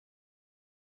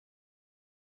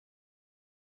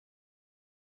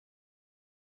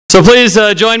So please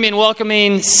join me in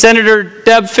welcoming Senator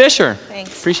Deb Fischer.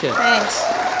 Thanks. Appreciate it. Thanks.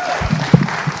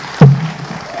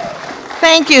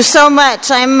 Thank you so much.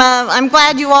 I'm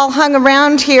glad you all hung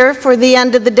around here for the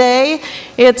end of the day.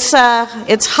 It's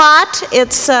hot.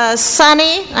 It's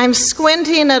sunny. I'm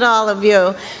squinting at all of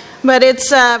you, but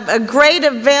it's a great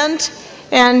event,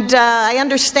 and I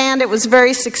understand it was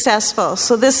very successful.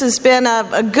 So this has been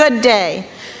a good day.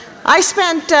 I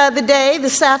spent the day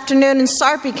this afternoon in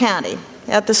Sarpy County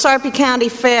at the Sarpy County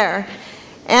Fair,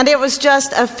 and it was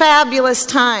just a fabulous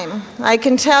time. I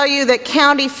can tell you that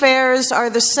county fairs are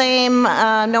the same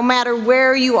no matter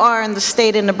where you are in the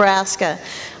state of Nebraska.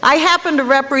 I happen to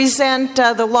represent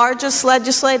the largest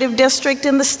legislative district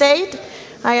in the state.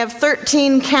 I have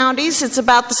 13 counties. It's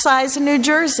about the size of New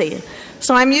Jersey.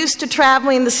 So I'm used to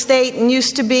traveling the state and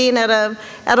used to being at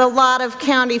a lot of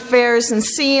county fairs and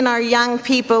seeing our young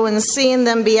people and seeing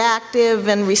them be active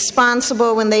and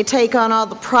responsible when they take on all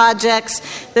the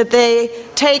projects that they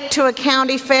take to a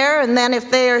county fair, and then if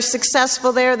they are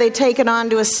successful there, they take it on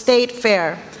to a state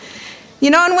fair. You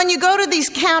know, and when you go to these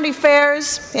county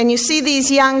fairs and you see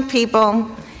these young people,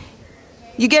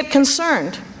 you get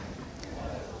concerned,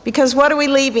 because what are we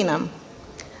leaving them?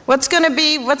 What's going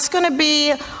to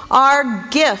be our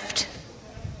gift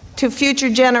to future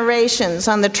generations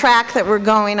on the track that we're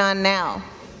going on now?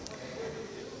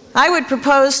 I would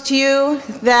propose to you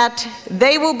that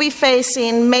they will be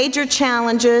facing major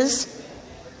challenges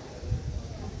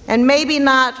and maybe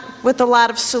not with a lot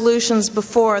of solutions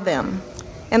before them,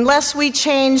 unless we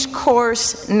change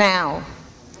course now.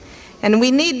 And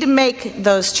we need to make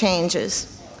those changes.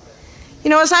 You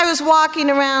know, as I was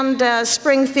walking around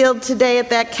Springfield today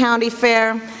at that county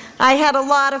fair, I had a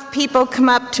lot of people come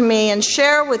up to me and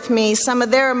share with me some of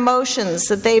their emotions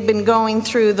that they've been going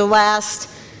through the last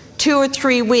 2 or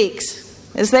 3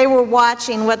 weeks as they were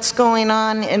watching what's going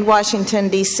on in Washington,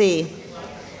 D.C.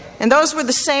 And those were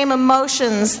the same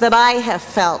emotions that I have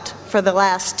felt for the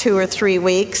last 2 or 3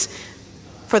 weeks,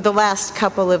 for the last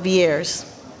couple of years.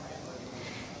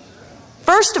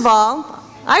 First of all,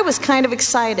 I was kind of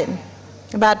excited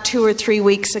about 2 or 3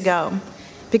 weeks ago,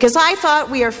 because I thought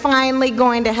we are finally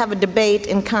going to have a debate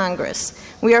in Congress.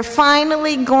 We are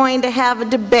finally going to have a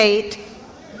debate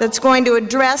that's going to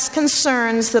address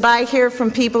concerns that I hear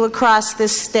from people across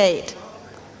this state.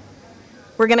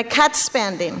 We're going to cut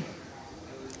spending.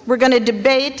 We're going to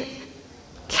debate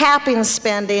capping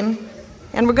spending,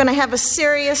 and we're going to have a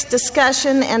serious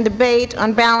discussion and debate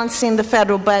on balancing the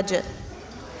federal budget.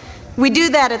 We do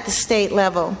that at the state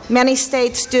level. Many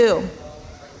states do.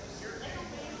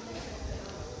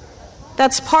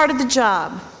 That's part of the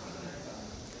job.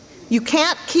 You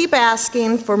can't keep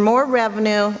asking for more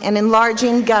revenue and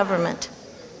enlarging government.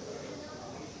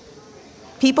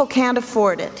 People can't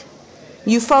afford it.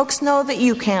 You folks know that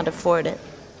you can't afford it.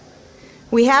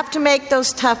 We have to make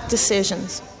those tough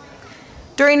decisions.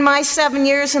 During my 7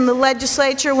 years in the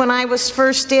legislature, when I was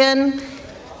first in,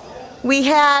 we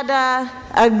had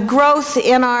a growth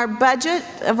in our budget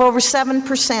of over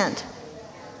 7%.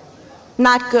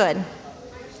 Not good.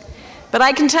 But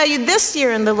I can tell you this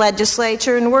year in the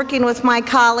legislature, and working with my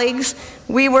colleagues,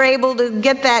 we were able to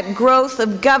get that growth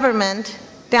of government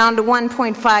down to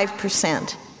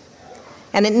 1.5%.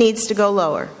 And it needs to go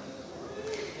lower.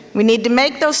 We need to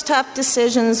make those tough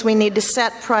decisions. We need to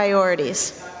set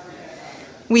priorities.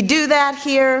 We do that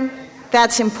here.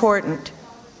 That's important.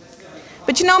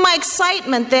 But you know, my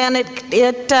excitement then,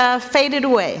 it faded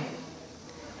away,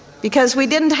 because we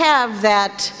didn't have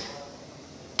that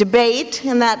debate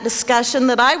and that discussion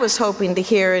that I was hoping to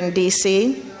hear in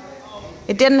D.C.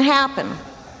 It didn't happen.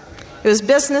 It was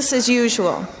business as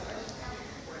usual.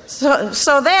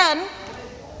 So then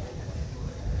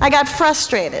I got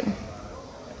frustrated,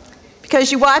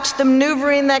 because you watch the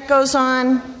maneuvering that goes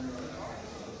on,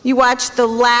 you watch the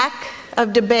lack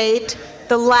of debate,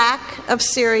 the lack of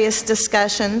serious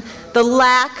discussion, the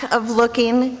lack of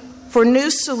looking for new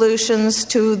solutions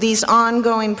to these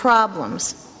ongoing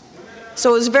problems.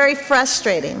 So it was very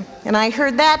frustrating, and I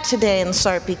heard that today in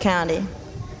Sarpy County.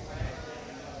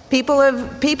 They're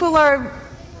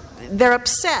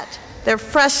upset, they're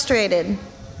frustrated,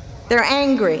 they're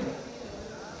angry.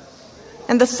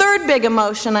 And the third big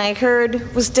emotion I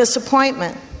heard was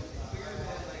disappointment,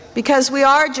 because we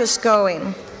are just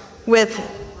going with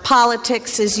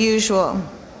politics as usual.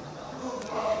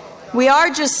 We are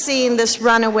just seeing this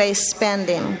runaway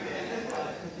spending.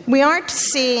 We aren't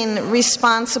seeing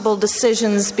responsible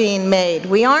decisions being made.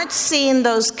 We aren't seeing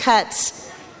those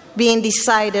cuts being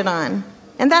decided on.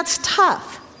 And that's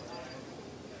tough.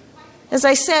 As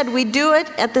I said, we do it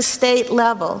at the state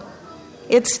level.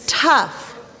 It's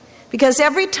tough, because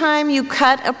every time you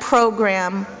cut a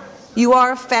program You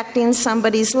are affecting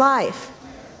somebody's life.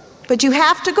 But you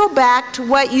have to go back to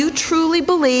what you truly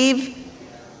believe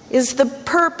is the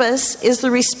purpose, is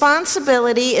the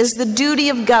responsibility, is the duty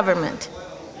of government.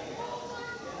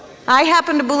 I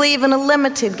happen to believe in a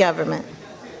limited government.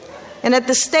 And at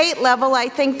the state level, I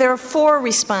think there are 4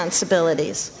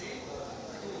 responsibilities.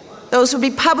 Those would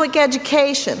be public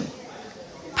education,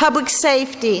 public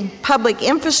safety, public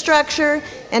infrastructure,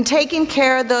 and taking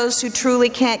care of those who truly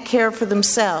can't care for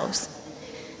themselves.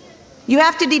 You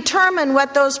have to determine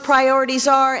what those priorities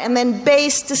are and then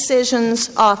base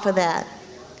decisions off of that.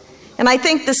 And I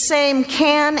think the same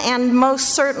can and most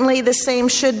certainly the same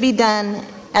should be done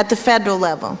at the federal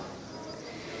level.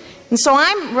 And so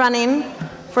I'm running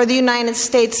for the United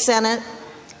States Senate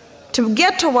to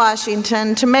get to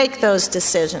Washington to make those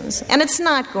decisions. And it's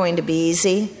not going to be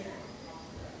easy.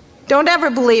 Don't ever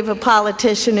believe a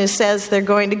politician who says they're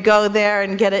going to go there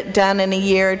and get it done in a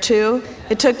year or 2.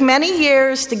 It took many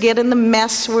years to get in the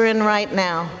mess we're in right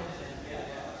now.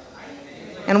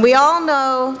 And we all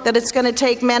know that it's going to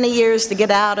take many years to get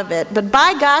out of it. But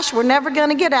by gosh, we're never going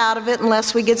to get out of it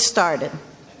unless we get started.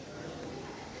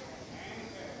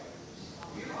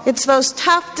 It's those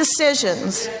tough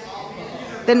decisions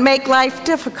that make life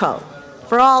difficult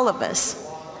for all of us.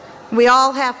 We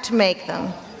all have to make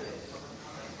them.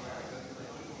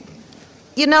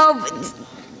 You know,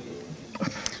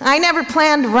 I never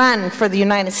planned to run for the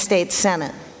United States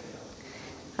Senate.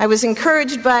 I was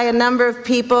encouraged by a number of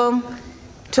people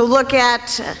to look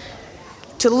at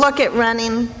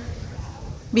running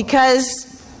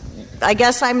because I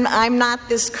guess I'm not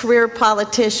this career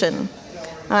politician.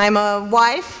 I'm a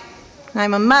wife,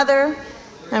 I'm a mother,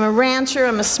 I'm a rancher,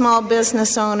 I'm a small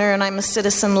business owner, and I'm a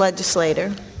citizen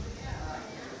legislator.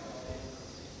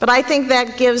 But I think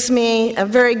that gives me a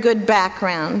very good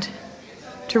background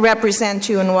to represent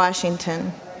you in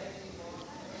Washington.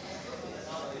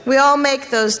 We all make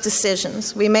those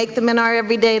decisions. We make them in our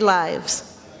everyday lives.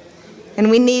 And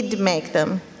we need to make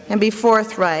them and be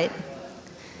forthright.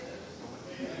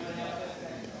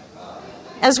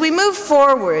 As we move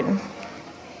forward,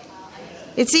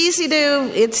 it's easy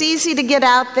to get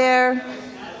out there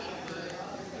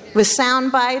with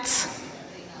sound bites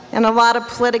and a lot of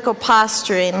political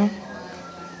posturing.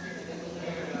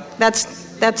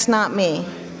 That's not me.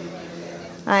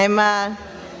 I'm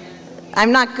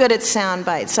not good at sound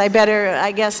bites.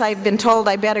 I guess I've been told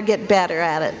I better get better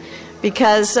at it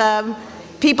because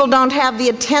people don't have the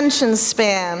attention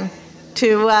span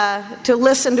to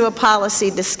listen to a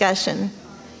policy discussion.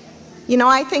 You know,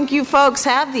 I think you folks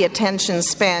have the attention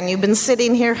span. You've been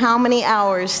sitting here how many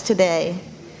hours today?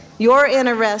 You're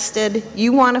interested.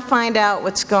 You want to find out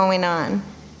what's going on.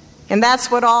 And that's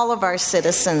what all of our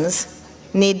citizens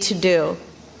need to do.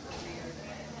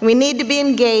 We need to be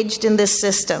engaged in this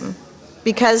system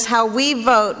because how we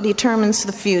vote determines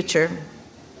the future.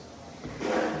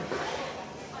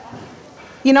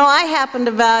 You know, I happen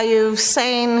to value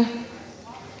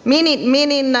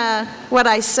meaning what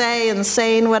I say and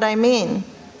saying what I mean.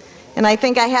 And I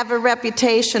think I have a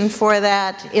reputation for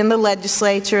that in the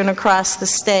legislature and across the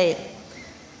state.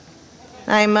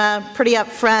 I'm pretty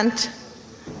upfront.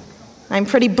 I'm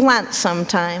pretty blunt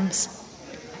sometimes.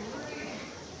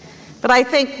 But I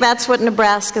think that's what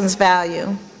Nebraskans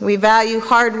value. We value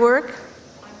hard work.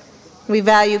 We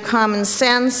value common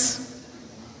sense.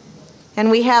 And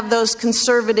we have those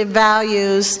conservative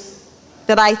values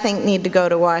that I think need to go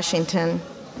to Washington.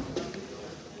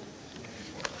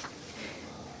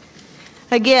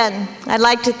 Again, I'd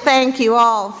like to thank you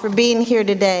all for being here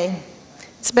today.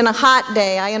 It's been a hot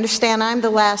day. I understand I'm the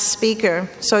last speaker,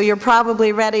 so you're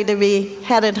probably ready to be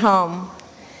headed home.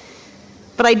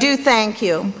 But I do thank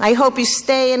you. I hope you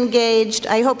stay engaged.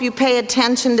 I hope you pay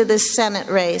attention to this Senate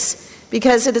race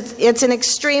because it's an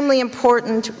extremely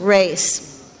important race.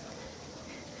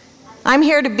 I'm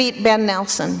here to beat Ben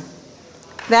Nelson.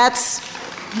 That's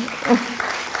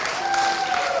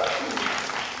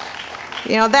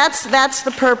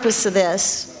the purpose of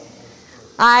this.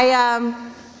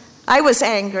 I was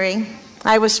angry.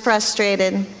 I was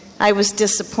frustrated. I was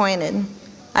disappointed.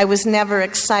 I was never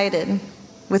excited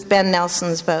with Ben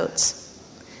Nelson's votes.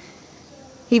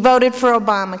 He voted for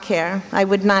Obamacare. I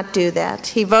would not do that.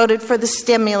 He voted for the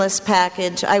stimulus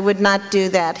package. I would not do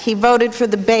that. He voted for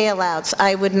the bailouts.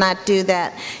 I would not do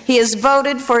that. He has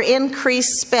voted for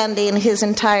increased spending his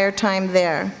entire time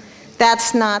there.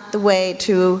 That's not the way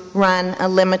to run a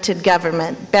limited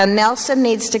government. Ben Nelson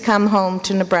needs to come home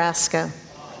to Nebraska.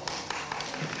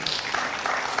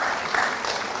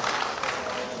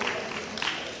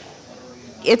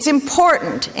 It's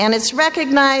important, and it's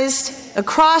recognized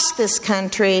across this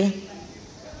country,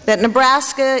 that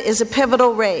Nebraska is a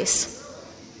pivotal race.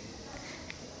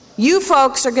 You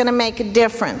folks are going to make a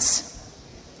difference.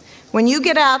 When you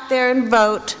get out there and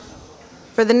vote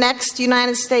for the next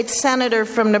United States Senator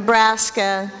from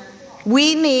Nebraska,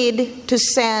 we need to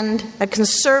send a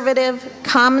conservative,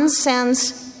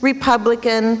 common-sense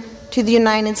Republican to the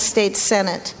United States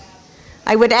Senate.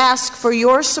 I would ask for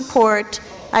your support.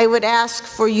 I would ask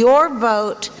for your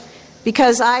vote,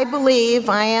 because I believe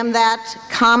I am that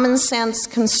common-sense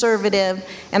conservative,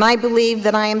 and I believe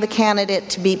that I am the candidate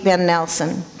to beat Ben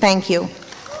Nelson. Thank you.